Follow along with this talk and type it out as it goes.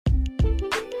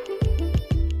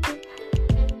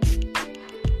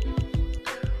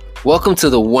Welcome to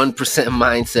the 1%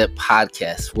 Mindset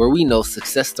Podcast, where we know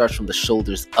success starts from the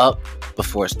shoulders up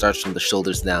before it starts from the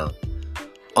shoulders down.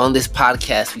 On this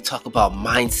podcast, we talk about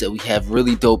mindset. We have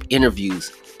really dope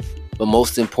interviews, but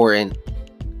most important,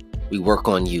 we work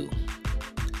on you.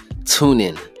 Tune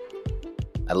in.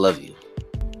 I love you.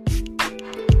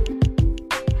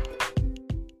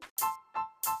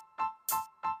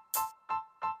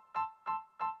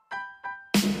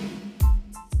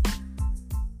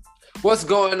 What's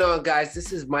going on, guys?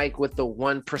 This is Mike with the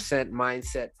 1%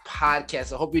 Mindset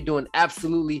Podcast. I hope you're doing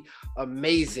absolutely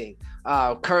amazing.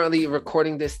 Currently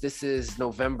recording this is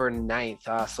November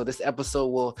 9th. So this episode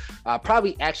will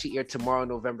probably actually air tomorrow,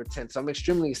 November 10th. So I'm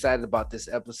extremely excited about this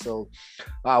episode.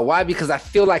 Why? Because I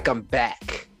feel like I'm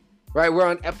back. Right, we're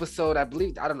on episode, I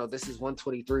believe, this is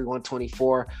 123,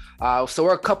 124. So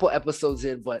we're a couple episodes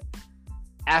in, but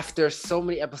after so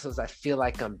many episodes, I feel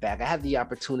like I'm back. I had the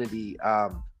opportunity,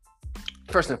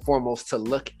 first and foremost, to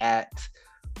look at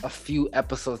a few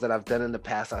episodes that I've done in the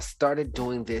past. I started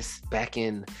doing this back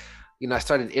in, I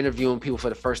started interviewing people for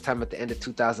the first time at the end of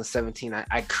 2017.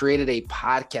 I created a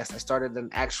podcast. I started an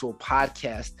actual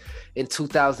podcast in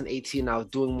 2018. I was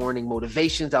doing morning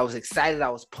motivations. I was excited. I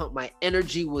was pumped. My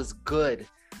energy was good.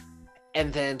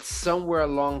 And then somewhere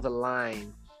along the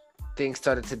line, things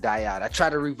started to die out. I tried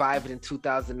to revive it in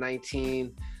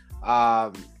 2019.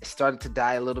 It started to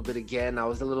die a little bit again. I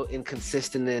was a little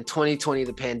inconsistent. And in 2020,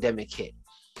 the pandemic hit.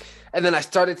 And then I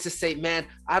started to say, man,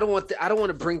 I don't want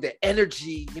to bring the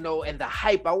energy, and the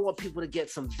hype. I want people to get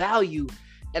some value.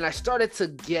 And I started to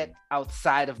get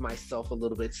outside of myself a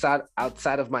little bit,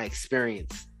 outside of my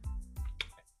experience.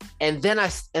 And then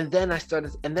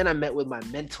I met with my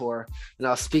mentor, and I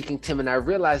was speaking to him, and I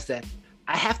realized that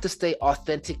I have to stay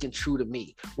authentic and true to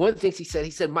me. One of the things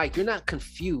he said, Mike, you're not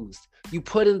confused. You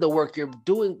put in the work,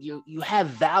 you have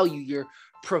value, you're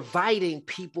providing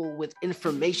people with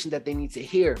information that they need to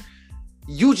hear.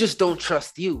 You just don't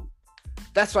trust you.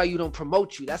 That's why you don't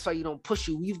promote you. That's why you don't push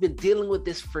you. We've been dealing with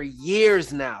this for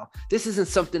years now. This isn't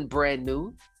something brand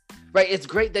new, right? It's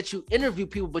great that you interview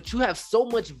people, but you have so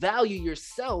much value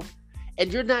yourself,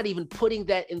 and you're not even putting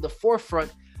that in the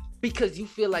forefront because you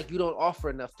feel like you don't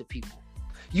offer enough to people.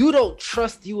 You don't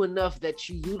trust you enough that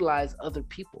you utilize other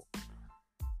people.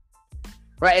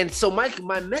 Right. And so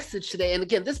my message today, and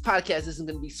again, this podcast isn't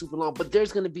going to be super long, but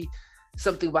there's going to be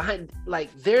something behind,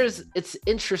 it's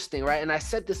interesting. Right. And I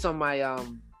said this on my,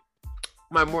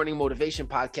 my morning motivation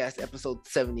podcast, episode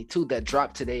 72, that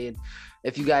dropped today. And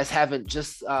if you guys haven't,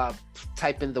 just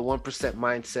type in the 1%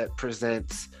 Mindset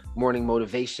presents morning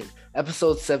motivation,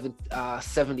 episode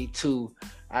 72.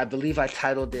 I believe I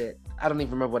titled it. I don't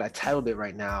even remember what I titled it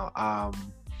right now.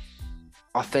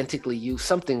 Authentically you,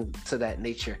 something to that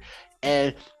nature.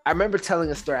 And I remember telling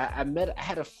a story. I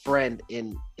had a friend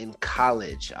in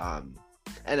college,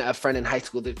 and a friend in high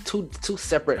school. They're two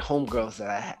separate homegirls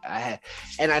that I had.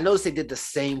 And I noticed they did the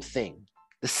same thing,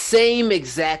 the same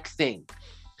exact thing.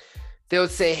 They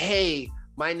would say, hey,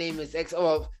 my name is X.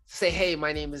 Oh, say, hey,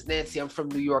 my name is Nancy. I'm from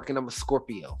New York and I'm a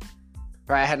Scorpio.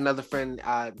 Right? I had another friend,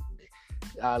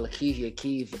 Lakivia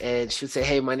Keeve, and she would say,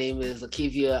 hey, my name is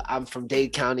Lakivia. I'm from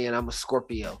Dade County and I'm a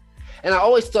Scorpio. And I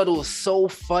always thought it was so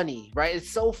funny, right?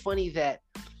 It's so funny that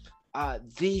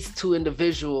these two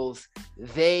individuals,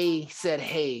 they said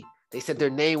their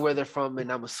name, where they're from,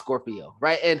 and I'm a Scorpio,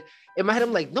 right? And in my head,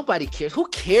 I'm like, nobody cares. Who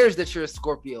cares that you're a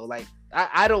Scorpio? Like,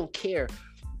 I don't care.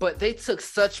 But they took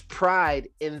such pride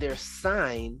in their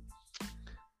sign,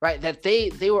 right? That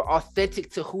they were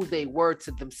authentic to who they were,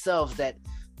 to themselves, that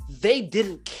they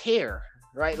didn't care,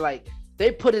 right? Like,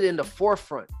 they put it in the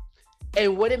forefront.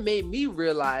 And what it made me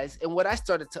realize, and what I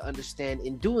started to understand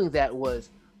in doing that, was,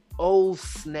 oh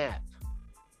snap,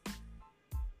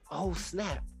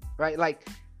 right? Like,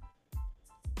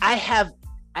 I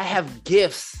have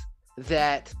gifts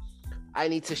that I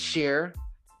need to share,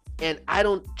 and I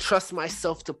don't trust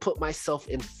myself to put myself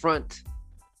in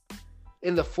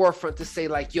the forefront to say,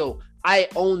 like, yo, I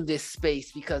own this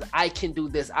space because I can do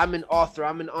this. I'm an author,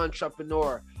 I'm an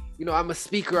entrepreneur, I'm a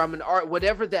speaker, I'm an art,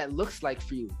 whatever that looks like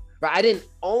for you. Right? I didn't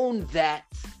own that.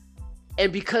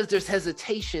 And because there's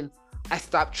hesitation, I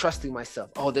stopped trusting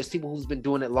myself. Oh, there's people who's been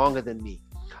doing it longer than me.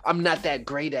 I'm not that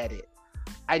great at it.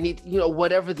 I need,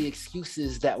 whatever the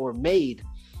excuses that were made.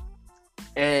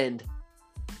 And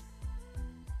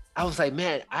I was like,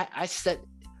 man, I set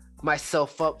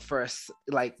myself up for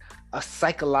a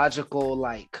psychological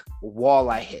wall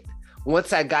I hit.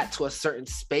 Once I got to a certain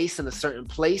space in a certain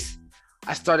place,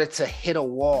 I started to hit a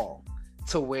wall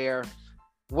to where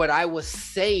what I was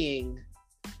saying,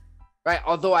 right,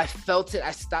 although I felt it,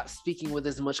 I stopped speaking with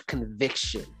as much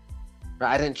conviction.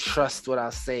 Right? I didn't trust what I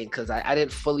was saying because I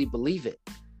didn't fully believe it.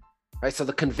 Right? So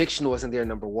the conviction wasn't there,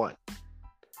 number one.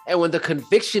 And when the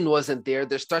conviction wasn't there,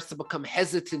 there starts to become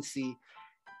hesitancy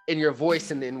in your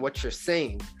voice and in what you're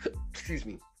saying. Excuse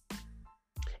me.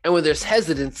 And when there's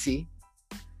hesitancy,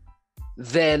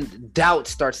 then doubt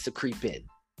starts to creep in.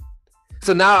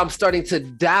 So now I'm starting to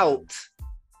doubt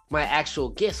my actual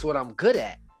gifts, what I'm good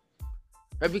at.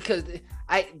 Right? Because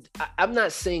I'm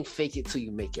not saying fake it till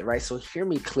you make it, right? So hear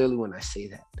me clearly when I say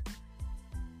that.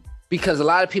 Because a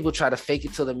lot of people try to fake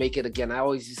it till they make it. Again, I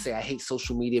always used to say I hate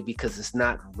social media because it's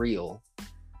not real,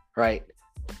 right?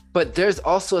 But there's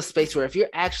also a space where if you're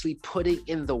actually putting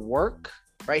in the work,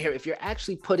 right here, if you're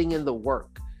actually putting in the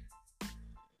work,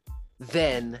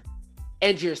 then,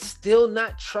 and you're still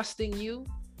not trusting you,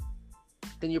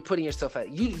 then you're putting yourself at,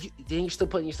 then you're still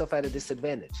putting yourself at a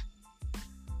disadvantage,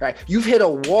 right? You've hit a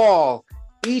wall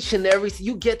each and every,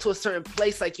 you get to a certain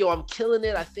place like, yo, I'm killing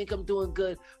it. I think I'm doing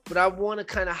good, but I want to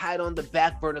kind of hide on the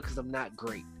back burner because I'm not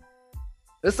great.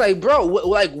 It's like, bro,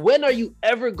 like, when are you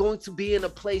ever going to be in a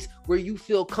place where you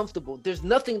feel comfortable? There's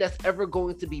nothing that's ever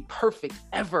going to be perfect,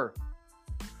 ever.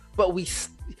 But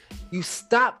you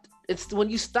stopped. It's when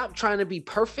you stop trying to be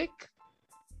perfect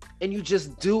and you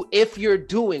just do, if you're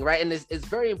doing, right? And it's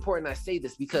very important I say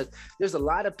this because there's a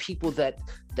lot of people that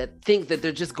think that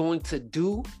they're just going to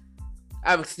do,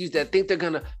 that think they're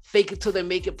going to fake it till they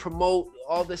make it, promote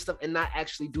all this stuff and not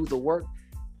actually do the work,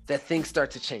 that things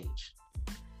start to change.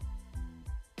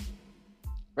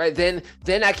 Right? Then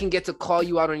I can get to call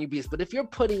you out on your BS. But if you're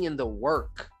putting in the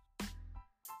work,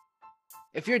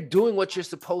 if you're doing what you're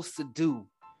supposed to do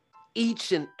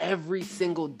each and every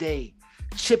single day,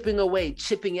 chipping away,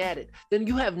 chipping at it, then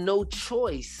you have no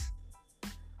choice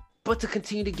but to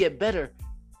continue to get better.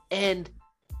 And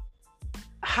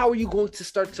how are you going to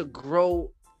start to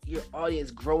grow your audience,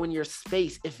 grow in your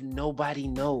space if nobody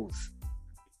knows?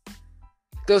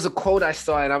 There was a quote I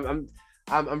saw, and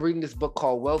I'm reading this book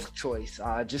called Wealth Choice.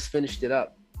 I just finished it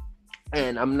up,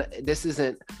 and I'm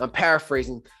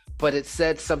paraphrasing, but it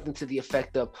said something to the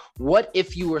effect of, what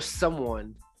if you were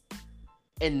someone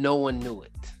and no one knew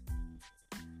it?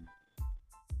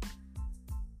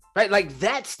 Right? Like,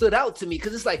 that stood out to me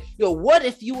because it's like, yo, what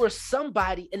if you were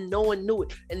somebody and no one knew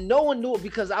it? And no one knew it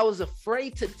because I was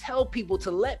afraid to tell people,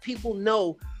 to let people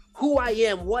know who I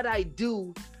am, what I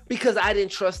do, because I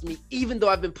didn't trust me, even though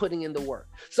I've been putting in the work.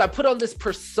 So I put on this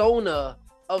persona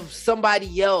of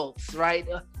somebody else, right?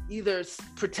 Either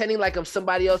pretending like I'm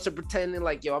somebody else or pretending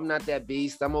like, yo, I'm not that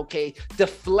beast, I'm okay.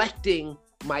 Deflecting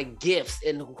my gifts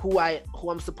and who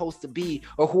I'm supposed to be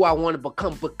or who I want to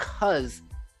become because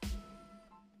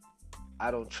I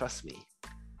don't trust me.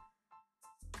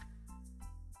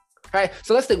 Right?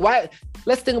 So let's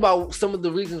think about some of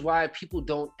the reasons why people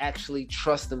don't actually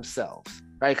trust themselves,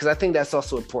 right? Because I think that's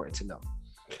also important to know.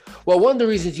 Well, one of the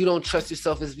reasons you don't trust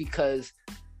yourself is because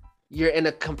you're in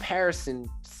a comparison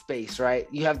space, right?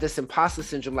 You have this imposter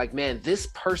syndrome, like, man, this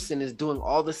person is doing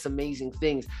all this amazing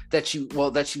things that you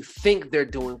think they're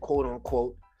doing, quote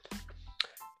unquote.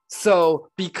 So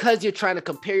because you're trying to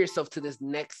compare yourself to this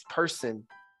next person,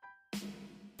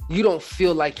 you don't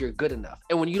feel like you're good enough.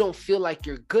 And when you don't feel like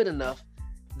you're good enough,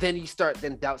 then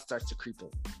doubt starts to creep in.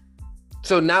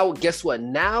 So now, guess what?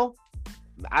 Now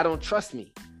I don't trust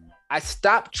me. I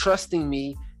stopped trusting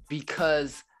me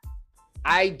because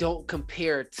I don't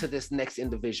compare to this next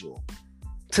individual,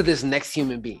 to this next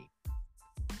human being.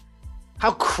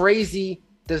 How crazy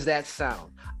does that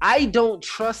sound? I don't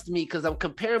trust me because I'm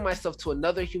comparing myself to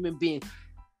another human being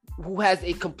who has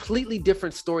a completely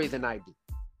different story than I do.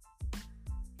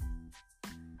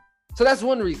 So that's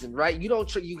one reason, right? You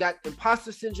got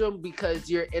imposter syndrome because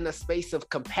you're in a space of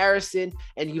comparison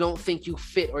and you don't think you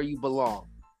fit or you belong,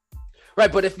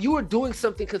 right? But if you were doing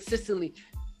something consistently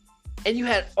and you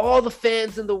had all the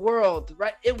fans in the world,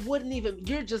 right?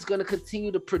 You're just going to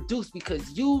continue to produce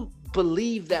because you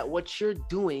believe that what you're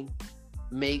doing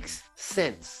makes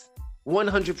sense,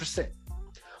 100%.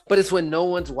 But it's when no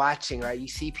one's watching, right? You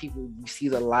see people, you see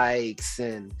the likes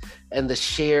and the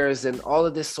shares and all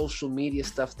of this social media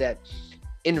stuff that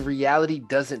in reality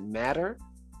doesn't matter.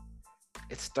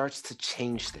 It starts to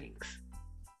change things.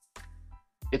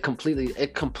 It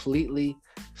completely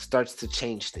starts to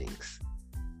change things.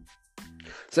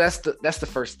 So that's the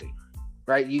first thing,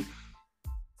 right? You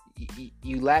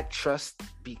lack trust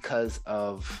because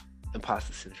of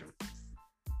imposter syndrome.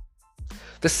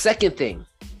 The second thing,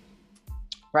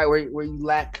 right, where you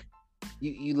lack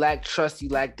trust, you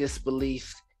lack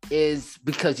disbelief, is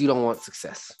because you don't want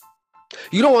success.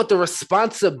 You don't want the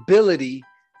responsibility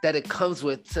that it comes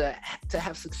with to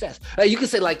have success. You can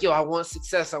say like, yo, I want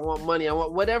success, I want money, I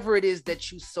want whatever it is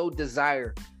that you so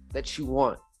desire that you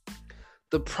want.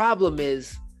 The problem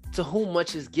is, to whom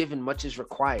much is given, much is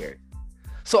required.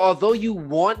 So although you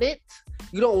want it,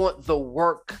 you don't want the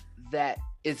work that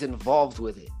is involved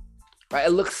with it, right?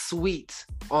 It looks sweet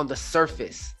on the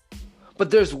surface, but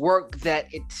there's work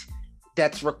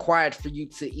that's required for you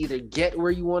to either get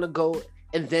where you want to go,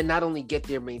 and then not only get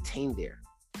there, maintain there,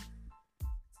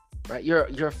 right?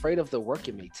 You're afraid of the work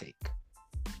it may take.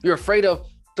 You're afraid of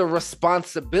the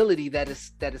responsibility that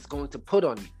is going to put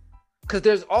on you. Because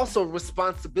there's also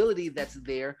responsibility that's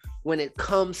there when it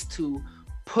comes to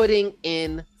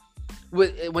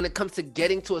when it comes to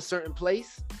getting to a certain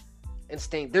place and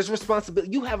staying. There's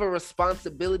responsibility. You have a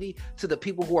responsibility to the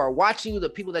people who are watching you, the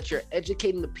people that you're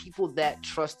educating, the people that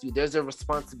trust you. There's a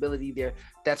responsibility there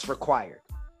that's required.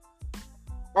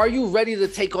 Are you ready to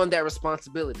take on that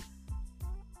responsibility?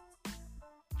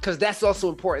 Because that's also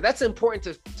important. That's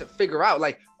important to figure out.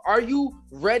 Like, are you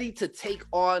ready to take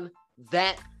on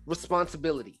that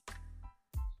responsibility?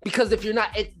 Because if you're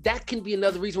not, that can be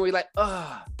another reason where you're like,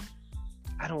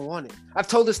 I don't want it. I've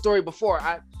told this story before.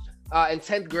 In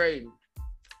 10th grade,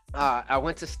 I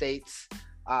went to States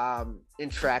in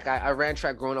track. I ran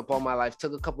track growing up all my life,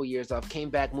 took a couple years off, came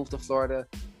back, moved to Florida,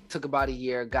 took about a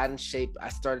year, got in shape. I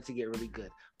started to get really good.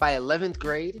 By 11th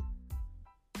grade,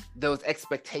 there was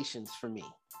expectations for me.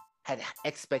 Had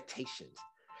expectations.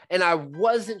 And I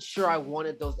wasn't sure I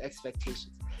wanted those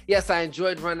expectations. Yes, I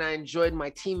enjoyed running. I enjoyed my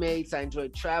teammates. I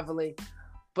enjoyed traveling.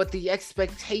 But the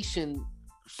expectation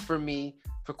for me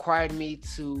required me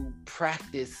to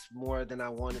practice more than I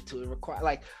wanted to.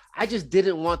 I just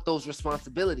didn't want those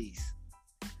responsibilities.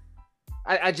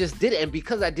 I just didn't. And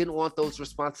because I didn't want those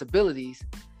responsibilities,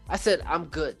 I said, I'm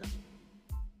good.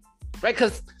 Right?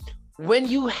 Because when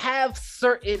you have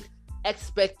certain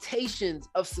expectations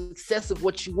of success of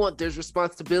what you want, there's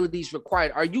responsibilities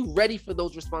required. Are you ready for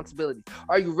those responsibilities?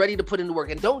 Are you ready to put in the work?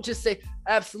 And don't just say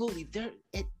absolutely.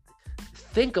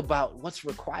 Think about what's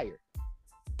required.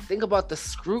 Think about the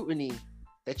scrutiny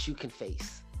that you can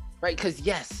face, right? Because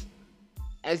yes,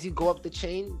 as you go up the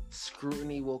chain,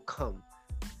 scrutiny will come.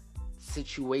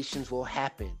 Situations will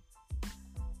happen.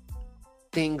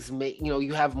 Things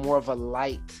you have more of a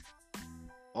light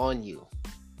on you.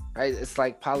 Right? It's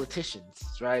like politicians,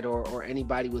 right? Or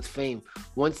anybody with fame.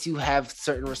 Once you have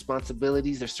certain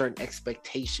responsibilities or certain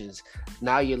expectations,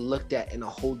 now you're looked at in a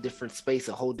whole different space,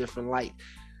 a whole different light.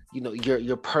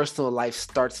 Your personal life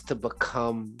starts to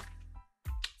become,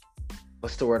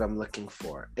 what's the word I'm looking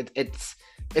for?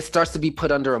 It starts to be put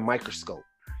under a microscope.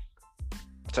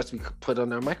 It starts to be put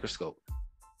under a microscope.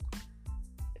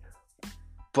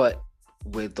 But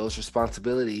with those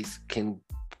responsibilities can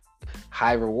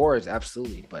high rewards,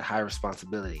 absolutely, but high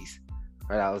responsibilities.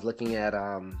 Right? I was looking at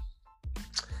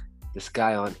this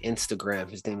guy on Instagram.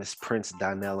 His name is Prince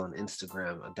Donnell on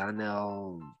Instagram.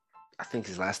 Donnell, I think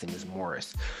his last name is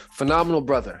Morris. Phenomenal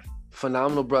brother.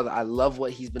 I love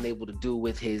what he's been able to do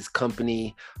with his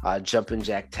company, Jumpin'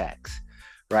 Jack Tax.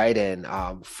 Right? And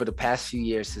for the past few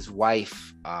years, his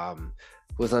wife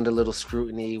was under little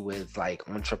scrutiny with like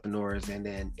entrepreneurs, and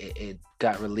then it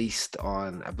got released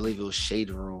on, I believe it was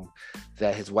Shade Room,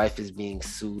 that his wife is being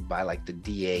sued by like the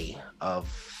DA of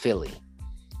Philly,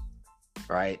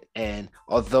 right? And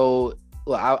although,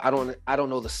 well, I don't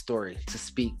know the story to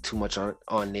speak too much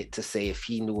on it to say if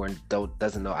he knew or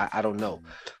doesn't know. I don't know,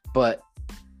 but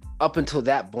up until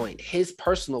that point, his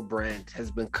personal brand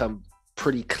has become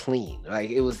pretty clean.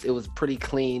 Like it was pretty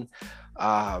clean.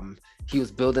 He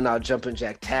was building out Jumpin'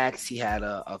 Jack Tax. He had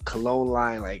a cologne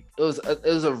line. Like it was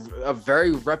a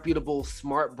very reputable,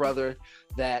 smart brother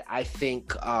that I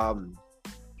think a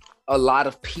lot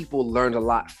of people learned a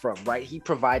lot from. Right, he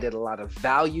provided a lot of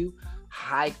value,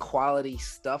 high quality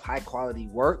stuff, high quality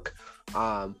work,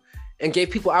 and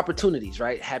gave people opportunities.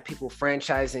 Right, had people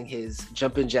franchising his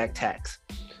Jumpin' Jack Tax.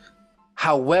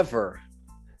 However,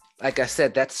 like I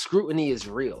said, that scrutiny is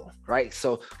real, right?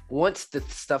 So once the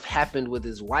stuff happened with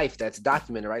his wife, that's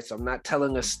documented, right? So I'm not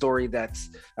telling a story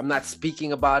I'm not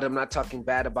speaking about it, I'm not talking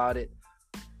bad about it.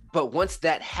 But once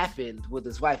that happened with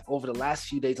his wife, over the last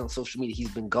few days on social media, he's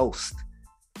been ghosted,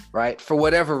 right? For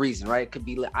whatever reason, right? It could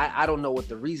be, I don't know what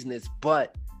the reason is,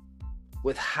 but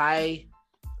with high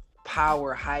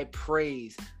power, high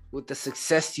praise, with the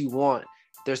success you want,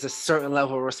 there's a certain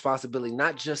level of responsibility,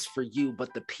 not just for you,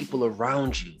 but the people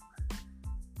around you.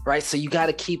 Right? So you got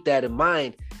to keep that in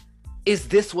mind. Is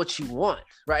this what you want?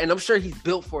 Right? And I'm sure he's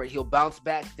built for it. He'll bounce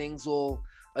back. Things will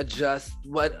adjust.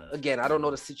 But again, I don't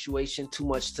know the situation too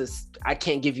much I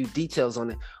can't give you details on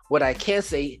it. What I can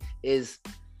say is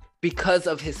because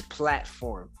of his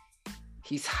platform,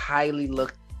 he's highly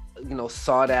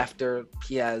sought after.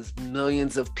 He has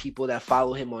millions of people that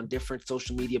follow him on different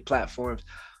social media platforms.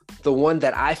 The one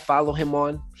that I follow him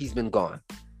on, he's been gone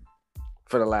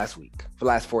for the last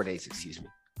 4 days,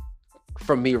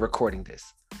 from me recording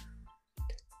this.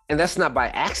 And that's not by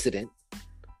accident,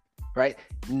 right?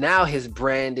 Now his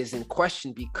brand is in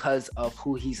question because of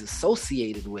who he's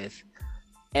associated with.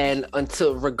 And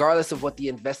regardless of what the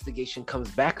investigation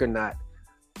comes back or not,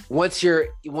 once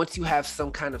you have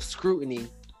some kind of scrutiny,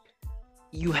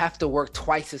 you have to work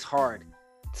twice as hard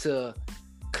to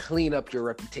clean up your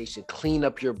reputation, clean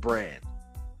up your brand.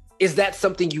 Is that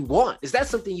something you want? Is that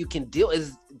something you can deal?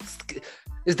 Is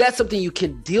that something you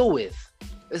can deal with?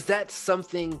 Is that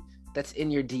something that's in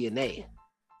your DNA?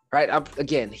 Right?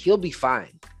 Again, he'll be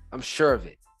fine. I'm sure of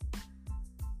it.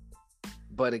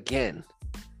 But again,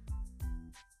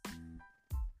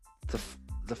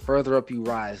 the further up you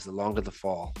rise, the longer the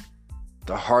fall,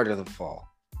 the harder the fall.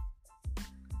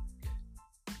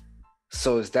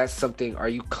 So is that something, are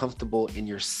you comfortable in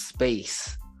your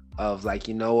space of like,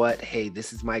 you know what? Hey,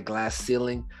 this is my glass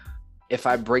ceiling. If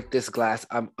I break this glass,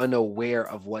 I'm unaware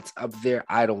of what's up there.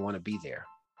 I don't want to be there.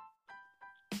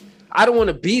 I don't want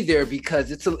to be there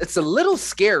because it's a little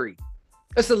scary.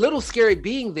 It's a little scary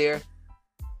being there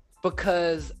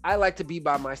because I like to be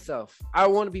by myself. I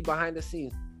want to be behind the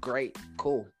scenes. Great,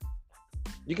 cool.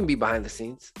 You can be behind the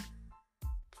scenes,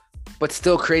 but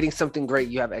still creating something great,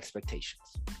 you have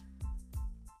expectations.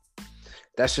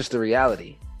 That's just the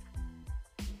reality.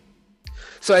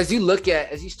 So as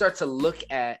you start to look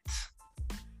at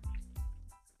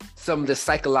some of the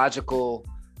psychological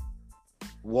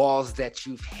walls that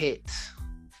you've hit,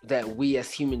 that we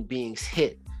as human beings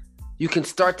hit, you can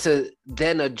start to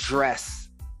then address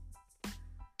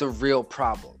the real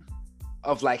problem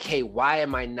of like, hey, why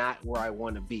am I not where I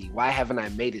want to be? Why haven't I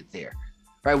made it there?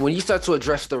 Right? When you start to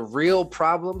address the real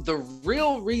problem, the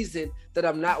real reason that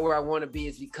I'm not where I want to be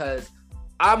is because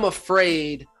I'm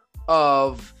afraid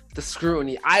of the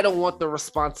scrutiny. I don't want the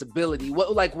responsibility.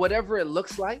 Whatever it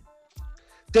looks like,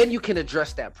 then you can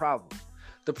address that problem.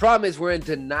 The problem is we're in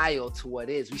denial to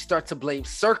what is. We start to blame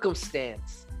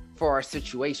circumstance for our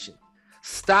situation.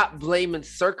 Stop blaming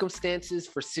circumstances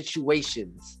for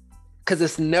situations because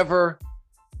it's never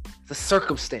the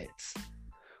circumstance.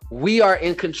 We are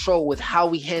in control with how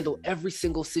we handle every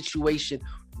single situation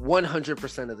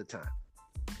 100% of the time.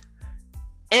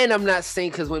 And I'm not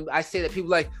saying, because when I say that,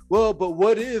 people are like, well, but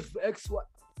what if X, Y?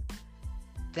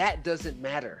 That doesn't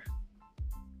matter.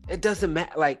 It doesn't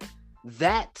matter. Like,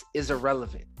 that is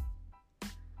irrelevant.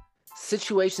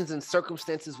 Situations and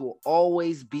circumstances will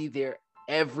always be there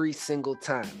every single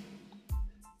time.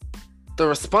 The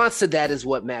response to that is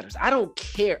what matters. I don't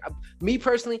care. Me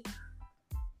personally,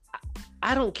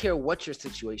 I don't care what your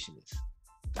situation is.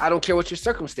 I don't care what your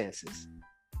circumstances.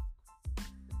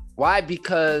 Why?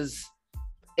 Because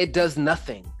it does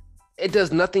nothing. It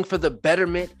does nothing for the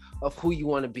betterment of who you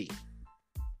want to be.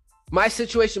 My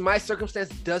situation, my circumstance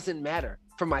doesn't matter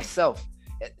for myself.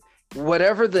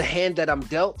 Whatever the hand that I'm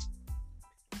dealt,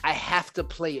 I have to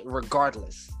play it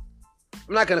regardless.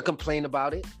 I'm not going to complain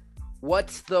about it.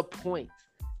 What's the point?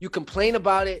 You complain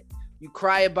about it, you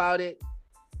cry about it,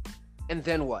 and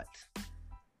then what?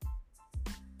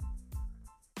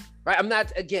 Right?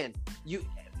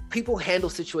 People handle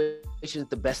situations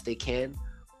the best they can,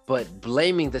 but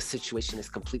blaming the situation is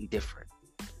completely different.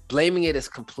 Blaming it is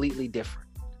completely different.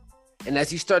 And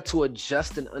as you start to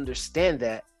adjust and understand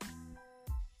that,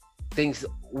 things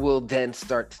will then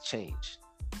start to change.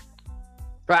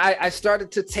 Right? I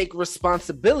started to take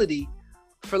responsibility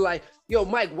for like, yo,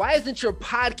 Mike, why isn't your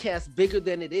podcast bigger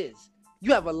than it is?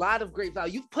 You have a lot of great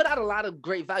value. You've put out a lot of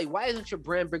great value. Why isn't your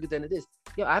brand bigger than it is?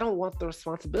 Yo, I don't want the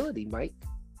responsibility, Mike.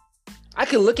 I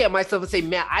can look at myself and say,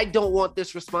 man, I don't want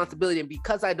this responsibility. And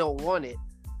because I don't want it,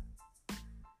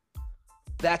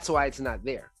 that's why it's not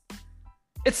there.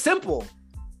 It's simple.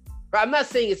 Right? I'm not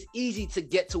saying it's easy to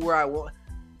get to where I want.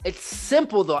 It's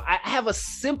simple, though. I have a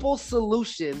simple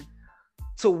solution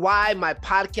to why my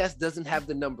podcast doesn't have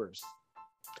the numbers.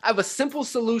 I have a simple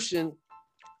solution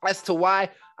as to why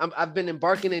I've been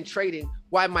embarking in trading,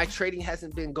 why my trading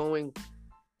hasn't been going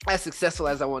as successful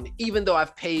as I wanted, even though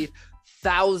I've paid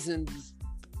thousands,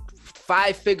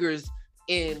 5 figures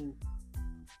in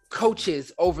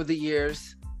coaches over the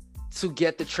years to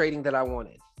get the trading that I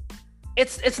wanted.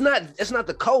 It's not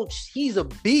the coach. He's a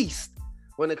beast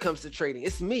when it comes to trading.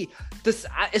 It's me.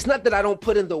 It's not that I don't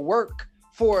put in the work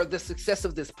for the success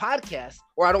of this podcast,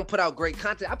 or I don't put out great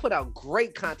content. I put out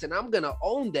great content. I'm going to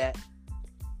own that.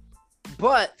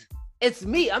 But it's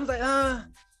me. I'm like,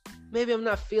 maybe I'm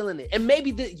not feeling it. And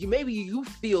maybe you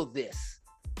feel this,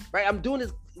 right? I'm doing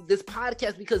this this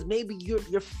podcast because maybe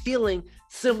you're feeling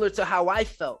similar to how I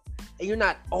felt, and you're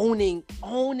not owning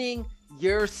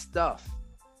your stuff.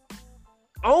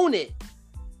 Own it.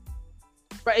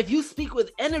 Right? If you speak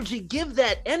with energy, give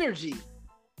that energy.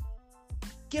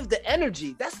 Give the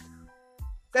energy.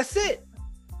 That's it.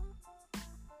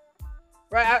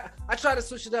 Right? I try to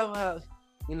switch it up.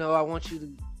 I want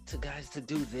you to guys to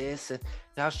do this, and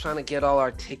I was trying to get all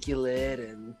articulate,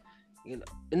 and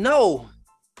no.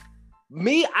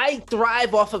 Me, I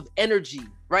thrive off of energy,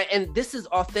 right? And this is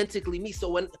authentically me. So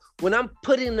when I'm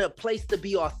put in a place to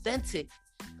be authentic,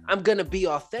 I'm gonna be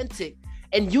authentic.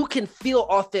 And you can feel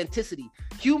authenticity.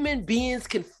 Human beings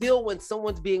can feel when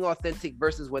someone's being authentic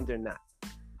versus when they're not.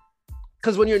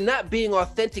 Because when you're not being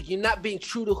authentic, you're not being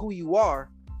true to who you are,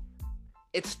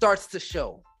 it starts to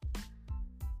show.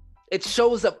 It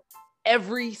shows up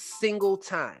every single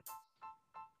time.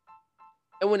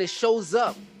 And when it shows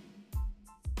up,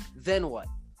 then what?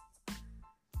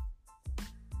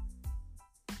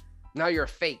 Now you're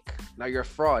fake. Now you're a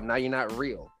fraud. Now you're not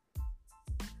real.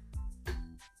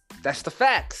 That's the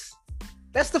facts.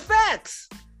 That's the facts.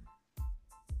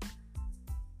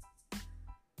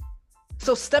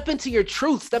 So step into your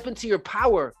truth, step into your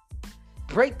power,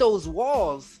 break those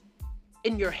walls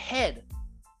in your head,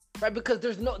 right? Because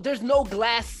there's no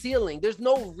glass ceiling. There's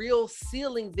no real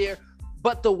ceiling there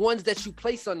but the ones that you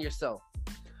place on yourself.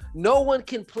 No one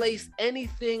can place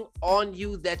anything on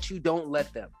you that you don't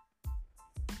let them.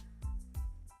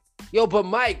 Yo, but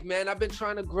Mike, man, I've been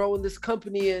trying to grow in this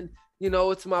company and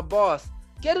it's my boss.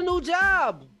 Get a new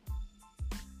job.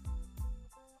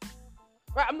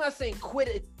 Right? I'm not saying quit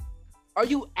it. Are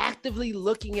you actively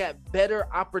looking at better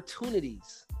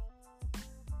opportunities?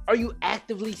 Are you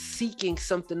actively seeking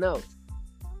something else?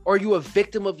 Or are you a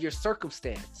victim of your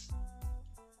circumstance?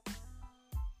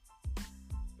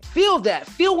 Feel that.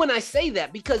 Feel when I say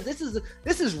that, because this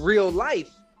is real life.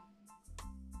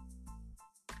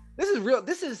 This is real.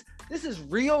 This is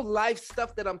real life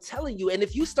stuff that I'm telling you. And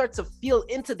if you start to feel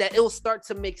into that, it will start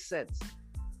to make sense.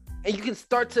 And you can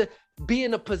start to be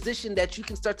in a position that you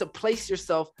can start to place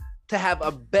yourself to have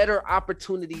a better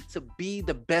opportunity to be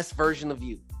the best version of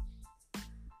you.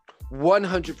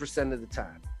 100% of the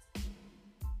time.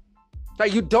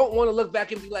 Like, you don't want to look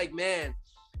back and be like, man,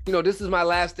 this is my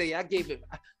last day. I gave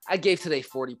today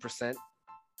 40%.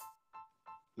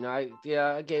 I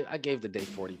gave the day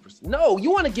 40%. No,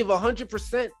 you want to give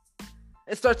 100%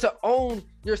 and start to own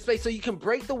your space so you can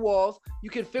break the walls. You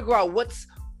can figure out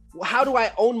how do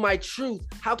I own my truth?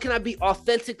 How can I be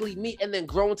authentically me and then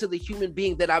grow into the human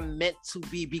being that I'm meant to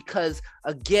be? Because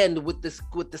again, with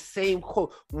the same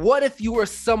quote, what if you were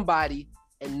somebody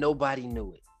and nobody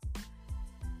knew it?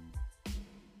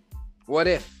 What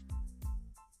if?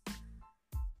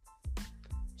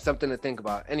 Something to think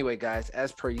about. Anyway, guys,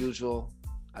 as per usual,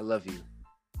 I love you.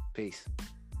 Peace.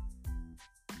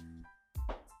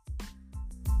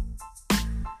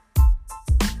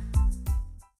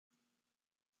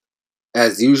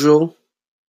 As usual,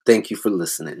 thank you for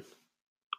listening.